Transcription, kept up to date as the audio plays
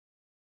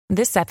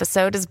This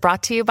episode is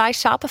brought to you by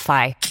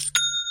Shopify.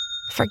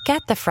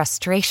 Forget the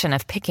frustration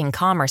of picking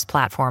commerce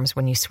platforms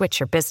when you switch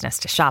your business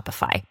to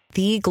Shopify,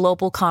 the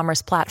global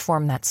commerce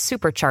platform that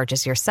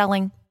supercharges your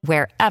selling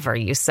wherever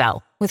you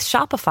sell. With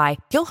Shopify,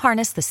 you'll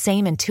harness the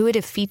same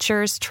intuitive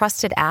features,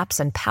 trusted apps,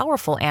 and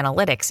powerful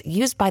analytics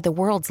used by the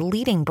world's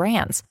leading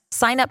brands.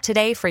 Sign up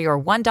today for your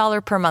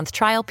 $1 per month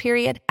trial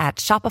period at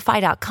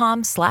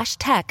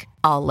shopify.com/tech,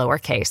 all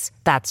lowercase.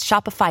 That's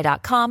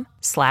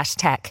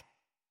shopify.com/tech.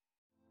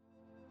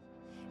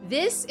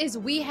 This is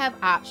We Have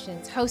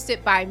Options,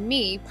 hosted by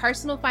me,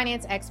 personal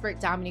finance expert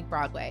Dominique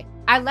Broadway.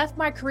 I left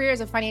my career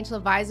as a financial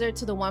advisor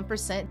to the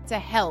 1% to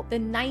help the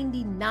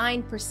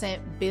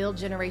 99% build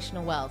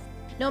generational wealth.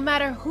 No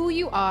matter who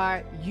you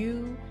are,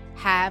 you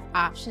have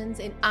options,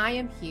 and I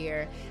am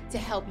here to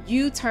help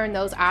you turn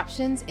those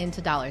options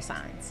into dollar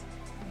signs.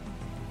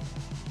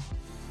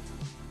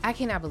 I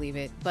cannot believe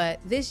it, but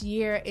this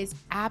year is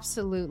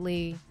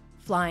absolutely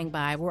flying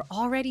by. We're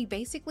already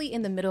basically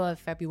in the middle of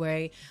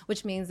February,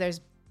 which means there's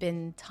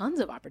been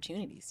tons of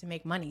opportunities to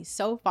make money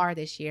so far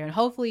this year, and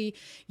hopefully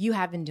you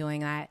have been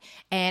doing that.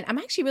 And I'm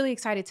actually really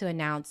excited to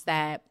announce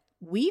that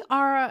we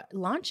are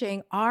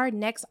launching our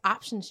next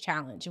options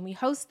challenge, and we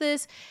host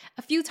this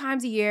a few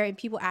times a year, and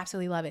people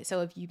absolutely love it.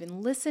 So if you've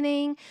been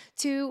listening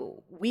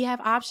to We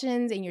Have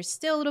Options and you're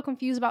still a little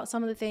confused about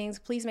some of the things,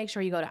 please make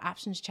sure you go to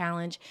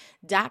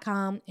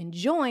optionschallenge.com and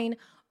join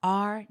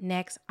our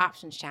next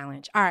options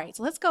challenge. All right,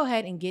 so let's go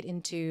ahead and get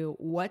into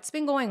what's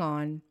been going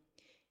on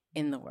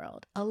in the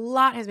world. A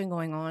lot has been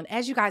going on.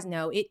 As you guys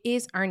know, it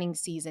is earnings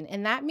season,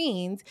 and that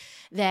means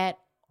that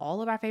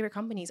all of our favorite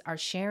companies are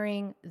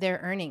sharing their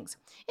earnings.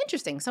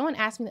 Interesting. Someone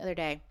asked me the other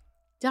day,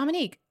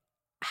 Dominique,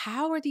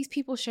 how are these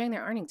people sharing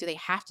their earnings? Do they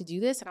have to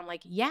do this? And I'm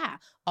like, yeah,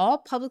 all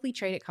publicly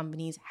traded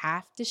companies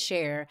have to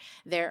share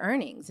their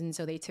earnings. And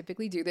so they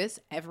typically do this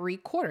every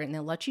quarter, and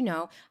they'll let you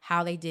know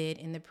how they did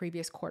in the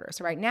previous quarter.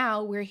 So right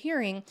now we're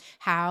hearing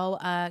how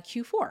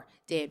Q4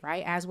 did,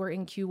 right? As we're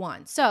in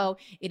Q1. So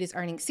it is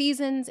earnings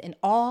seasons, and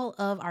all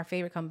of our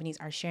favorite companies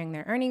are sharing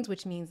their earnings,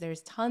 which means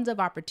there's tons of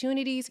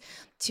opportunities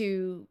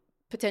to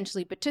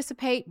potentially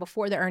participate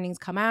before the earnings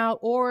come out,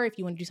 or if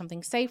you want to do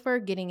something safer,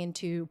 getting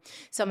into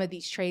some of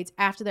these trades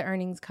after the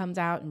earnings comes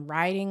out and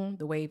riding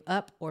the wave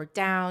up or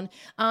down.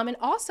 And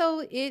also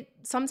it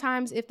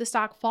sometimes, if the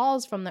stock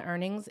falls from the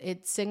earnings,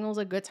 it signals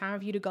a good time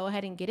for you to go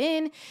ahead and get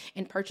in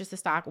and purchase the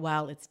stock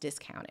while it's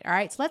discounted. All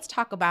right, so let's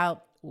talk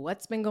about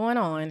what's been going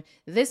on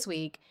this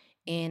week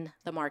in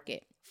the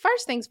market.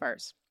 First things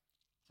first,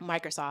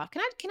 Microsoft.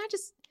 Can I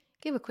just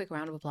give a quick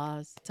round of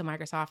applause to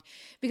Microsoft?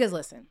 Because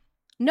listen,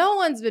 no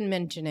one's been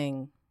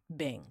mentioning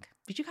Bing.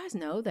 Did you guys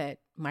know that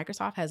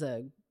Microsoft has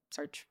a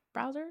search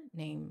browser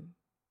named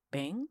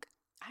Bing?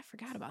 I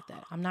forgot about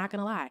that. I'm not going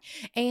to lie.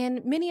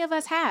 And many of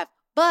us have,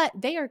 but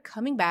they are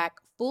coming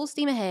back full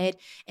steam ahead,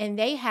 and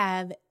they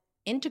have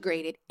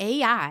integrated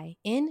AI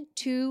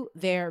into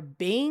their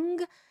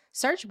Bing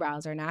search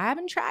browser. Now, I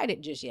haven't tried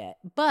it just yet,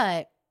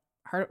 but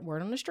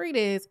word on the street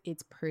is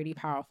it's pretty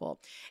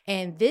powerful.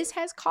 And this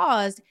has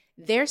caused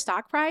their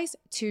stock price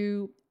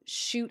to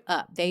shoot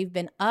up. They've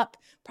been up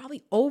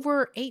probably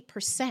over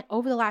 8%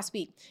 over the last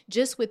week,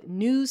 just with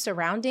news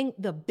surrounding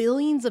the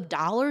billions of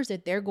dollars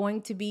that they're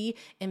going to be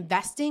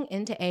investing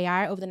into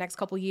AI over the next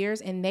couple of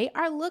years. And they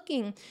are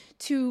looking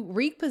to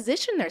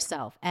reposition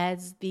themselves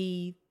as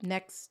the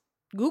next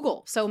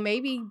Google. So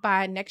maybe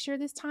by next year,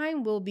 this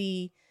time we'll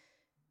be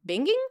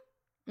binging.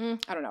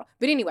 I don't know.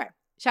 But anyway,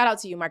 shout out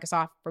to you,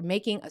 Microsoft, for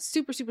making a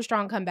super, super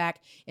strong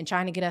comeback and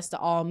trying to get us to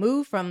all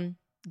move from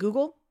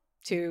Google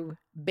to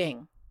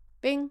Bing.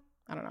 Bing,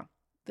 I don't know.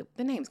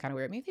 The name's kind of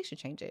weird. Maybe they should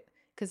change it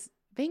because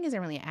Bing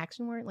isn't really an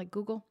action word like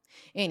Google.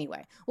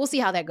 Anyway, we'll see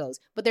how that goes.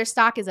 But their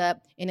stock is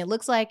up, and it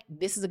looks like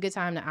this is a good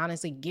time to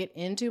honestly get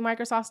into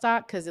Microsoft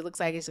stock because it looks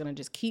like it's going to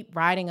just keep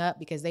riding up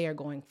because they are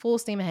going full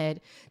steam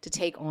ahead to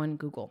take on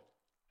Google.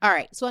 All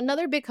right, so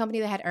another big company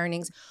that had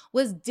earnings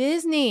was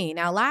Disney.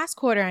 Now, last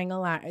quarter, I ain't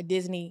gonna lie,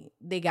 Disney,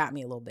 they got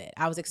me a little bit.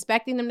 I was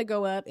expecting them to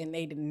go up, and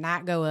they did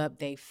not go up.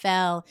 They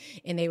fell,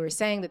 and they were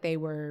saying that they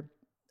were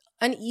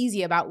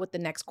uneasy about what the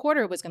next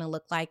quarter was going to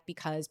look like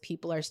because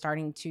people are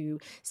starting to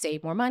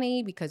save more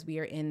money because we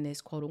are in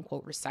this quote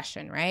unquote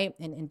recession, right?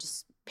 And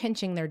just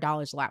pinching their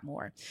dollars a lot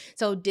more.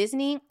 So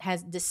Disney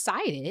has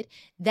decided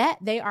that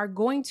they are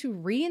going to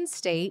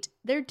reinstate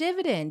their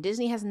dividend.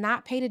 Disney has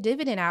not paid a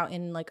dividend out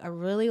in like a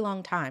really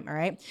long time, all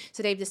right?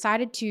 So they've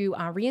decided to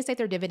reinstate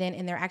their dividend,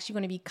 and they're actually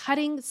going to be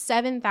cutting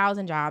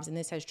 7,000 jobs, and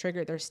this has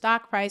triggered their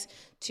stock price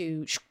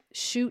to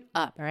shoot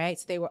up, all right?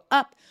 So they were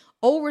up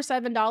over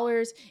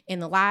 $7 in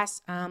the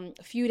last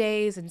few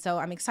days. And so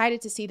I'm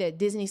excited to see that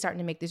Disney's starting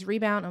to make this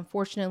rebound.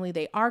 Unfortunately,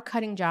 they are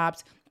cutting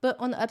jobs, but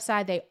on the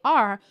upside, they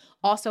are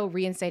also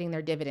reinstating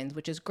their dividends,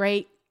 which is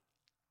great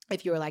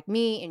if you're like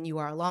me and you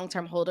are a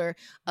long-term holder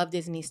of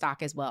Disney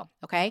stock as well,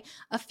 okay?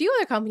 A few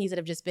other companies that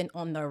have just been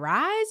on the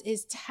rise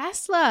is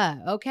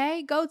Tesla,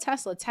 okay? Go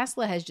Tesla.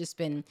 Tesla has just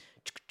been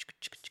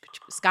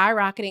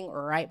skyrocketing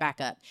right back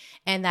up.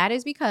 And that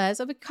is because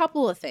of a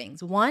couple of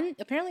things. One,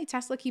 apparently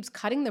Tesla keeps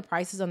cutting the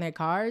prices on their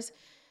cars.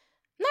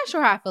 not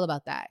sure how I feel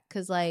about that,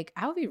 because like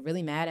I would be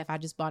really mad if I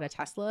just bought a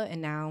Tesla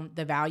and now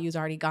the value's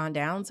already gone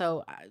down.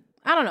 So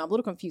I don't know. I'm a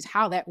little confused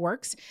how that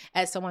works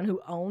as someone who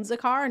owns a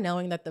car,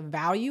 knowing that the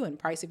value and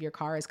price of your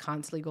car is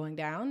constantly going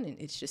down and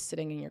it's just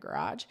sitting in your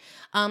garage.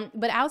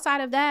 But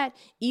outside of that,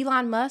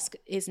 Elon Musk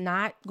is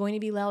not going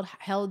to be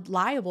held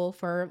liable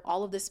for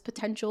all of this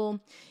potential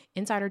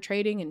insider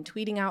trading and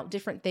tweeting out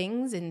different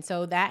things. And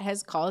so that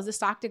has caused the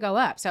stock to go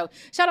up. So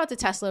shout out to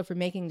Tesla for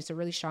making this a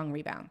really strong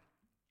rebound.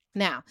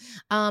 Now,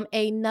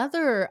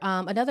 another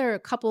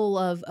couple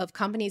of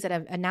companies that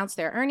have announced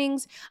their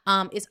earnings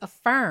is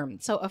Affirm.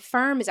 So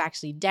Affirm is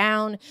actually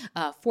down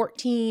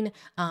 14%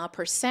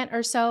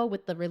 or so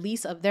with the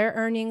release of their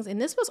earnings. And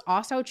this was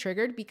also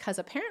triggered because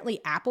apparently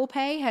Apple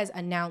Pay has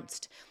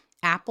announced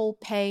Apple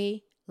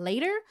Pay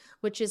Later,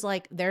 which is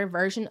like their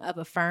version of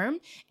Affirm.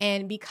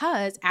 And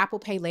because Apple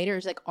Pay Later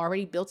is like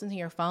already built into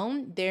your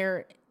phone,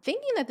 they're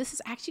thinking that this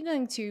is actually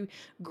going to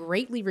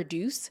greatly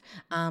reduce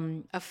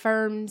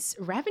Affirm's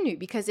revenue,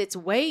 because it's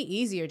way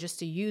easier just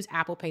to use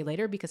Apple Pay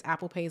Later because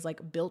Apple Pay is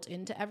like built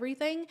into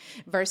everything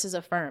versus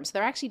Affirm. So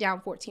they're actually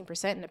down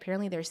 14%, and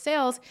apparently their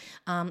sales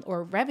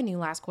or revenue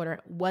last quarter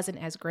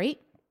wasn't as great.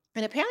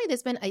 And apparently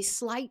there's been a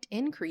slight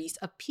increase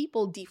of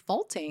people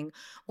defaulting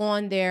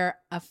on their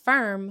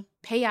Affirm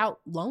payout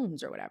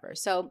loans or whatever.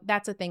 So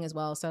that's a thing as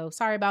well. So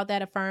sorry about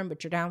that, Affirm,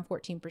 but you're down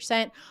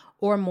 14%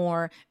 or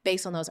more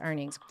based on those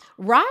earnings.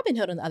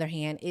 Robinhood, on the other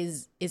hand,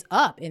 is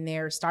up, and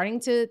they're starting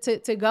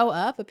to go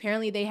up.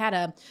 Apparently they had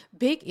a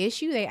big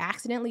issue. They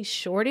accidentally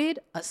shorted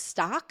a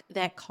stock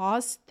that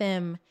cost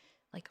them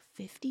like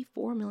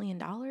 $54 million.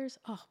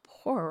 Oh,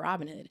 poor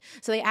Robinhood.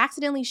 So they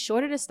accidentally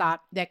shorted a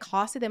stock that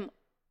costed them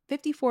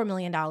 $54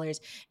 million.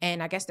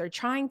 And I guess they're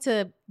trying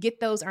to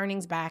get those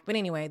earnings back. But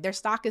anyway, their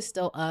stock is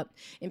still up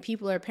and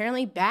people are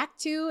apparently back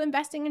to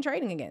investing and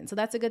trading again. So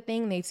that's a good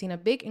thing. They've seen a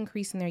big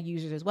increase in their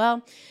users as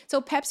well.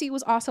 So Pepsi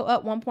was also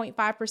up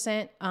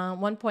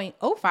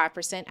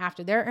 1.05%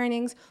 after their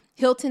earnings.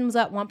 Hilton was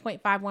up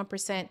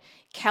 1.51%.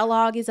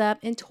 Kellogg is up,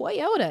 and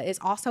Toyota is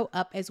also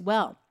up as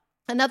well.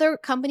 Another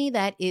company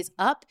that is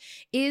up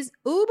is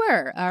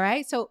Uber. All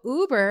right. So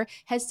Uber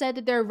has said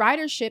that their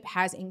ridership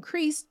has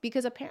increased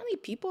because apparently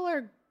people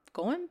are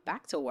going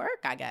back to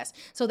work, I guess.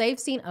 So they've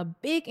seen a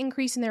big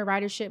increase in their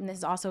ridership, and this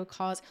has also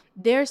caused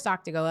their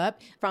stock to go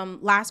up from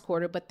last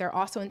quarter, but they're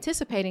also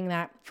anticipating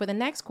that for the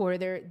next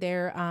quarter,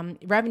 their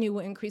revenue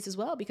will increase as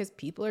well because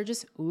people are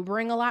just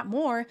Ubering a lot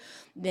more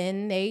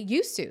than they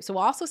used to. So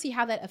we'll also see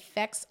how that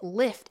affects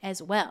Lyft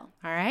as well.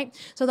 All right.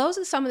 So those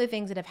are some of the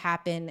things that have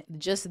happened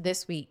just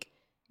this week.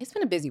 It's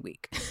been a busy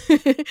week,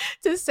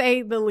 to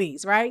say the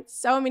least, right?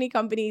 So many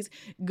companies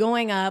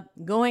going up,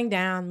 going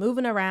down,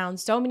 moving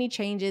around, so many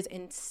changes,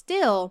 and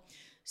still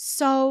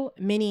so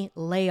many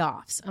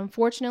layoffs.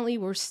 Unfortunately,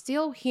 we're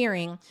still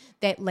hearing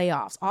that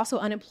layoffs. Also,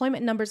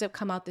 unemployment numbers have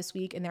come out this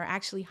week, and they're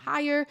actually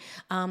higher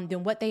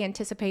than what they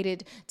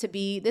anticipated to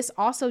be. This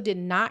also did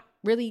not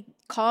really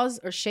cause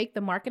or shake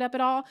the market up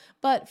at all,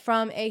 but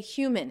from a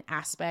human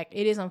aspect,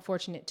 it is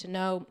unfortunate to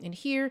know and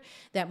hear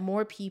that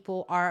more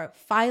people are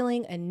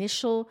filing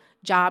initial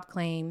job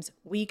claims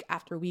week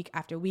after week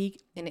after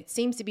week, and it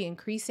seems to be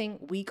increasing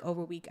week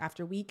over week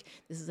after week.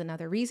 This is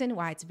another reason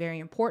why it's very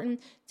important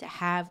to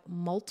have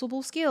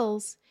multiple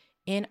skills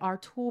in our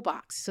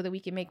toolbox so that we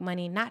can make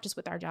money, not just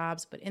with our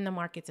jobs, but in the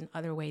markets and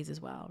other ways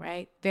as well,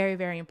 right? Very,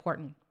 very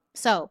important.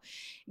 So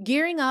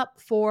gearing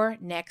up for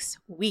next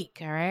week,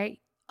 all right?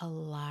 A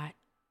lot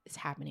is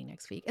happening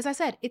next week. As I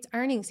said, it's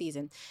earnings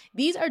season.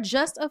 These are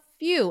just a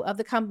few of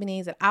the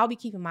companies that I'll be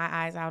keeping my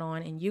eyes out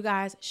on, and you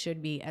guys should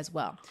be as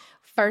well.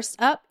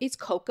 First up is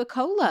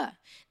Coca-Cola.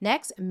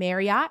 Next,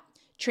 Marriott,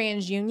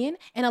 TransUnion,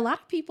 and a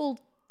lot of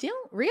people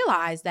don't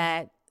realize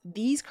that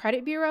these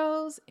credit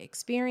bureaus,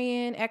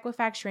 Experian,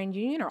 Equifax,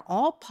 TransUnion, are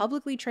all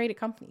publicly traded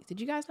companies. Did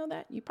you guys know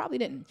that? You probably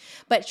didn't.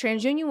 But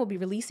TransUnion will be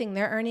releasing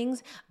their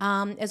earnings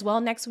as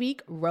well next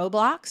week.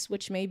 Roblox,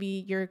 which may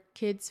be your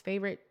kid's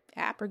favorite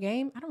app or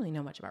game. I don't really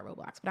know much about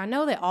Roblox, but I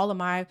know that all of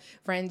my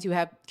friends who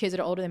have kids that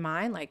are older than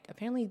mine, like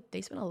apparently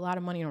they spend a lot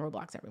of money on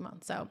Roblox every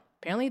month. So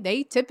apparently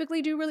they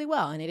typically do really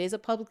well, and it is a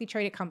publicly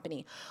traded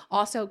company.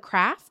 Also,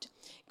 Kraft,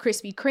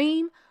 Krispy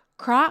Kreme,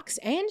 Crocs,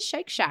 and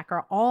Shake Shack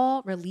are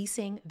all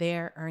releasing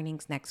their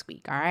earnings next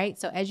week. All right.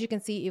 So as you can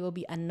see, it will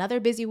be another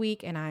busy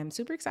week, and I'm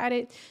super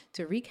excited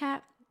to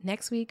recap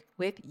next week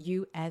with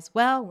you as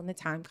well when the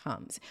time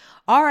comes.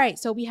 All right.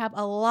 So we have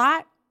a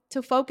lot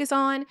to focus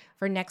on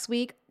for next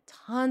week.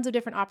 Tons of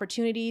different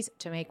opportunities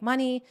to make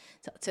money,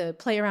 to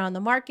play around the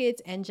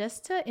markets, and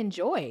just to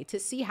enjoy, to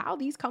see how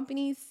these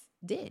companies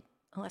did.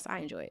 Unless I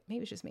enjoy it.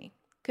 Maybe it's just me.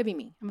 Could be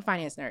me. I'm a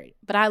finance nerd,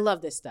 but I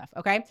love this stuff.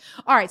 Okay.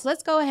 All right. So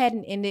let's go ahead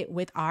and end it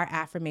with our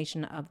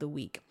affirmation of the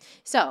week.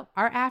 So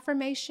our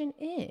affirmation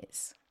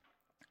is: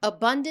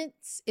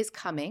 abundance is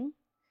coming.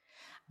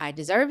 I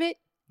deserve it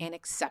and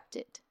accept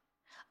it.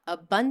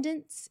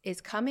 Abundance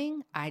is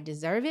coming. I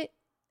deserve it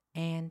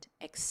and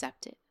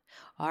accept it.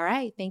 All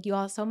right. Thank you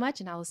all so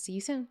much, and I will see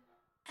you soon.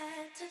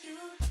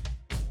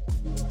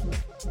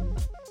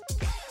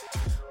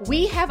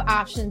 We Have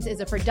Options is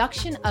a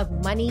production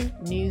of Money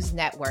News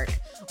Network.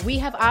 We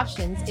Have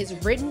Options is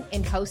written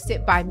and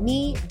hosted by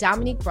me,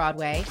 Dominique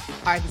Broadway.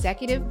 Our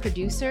executive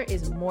producer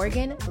is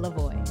Morgan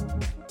Lavoie.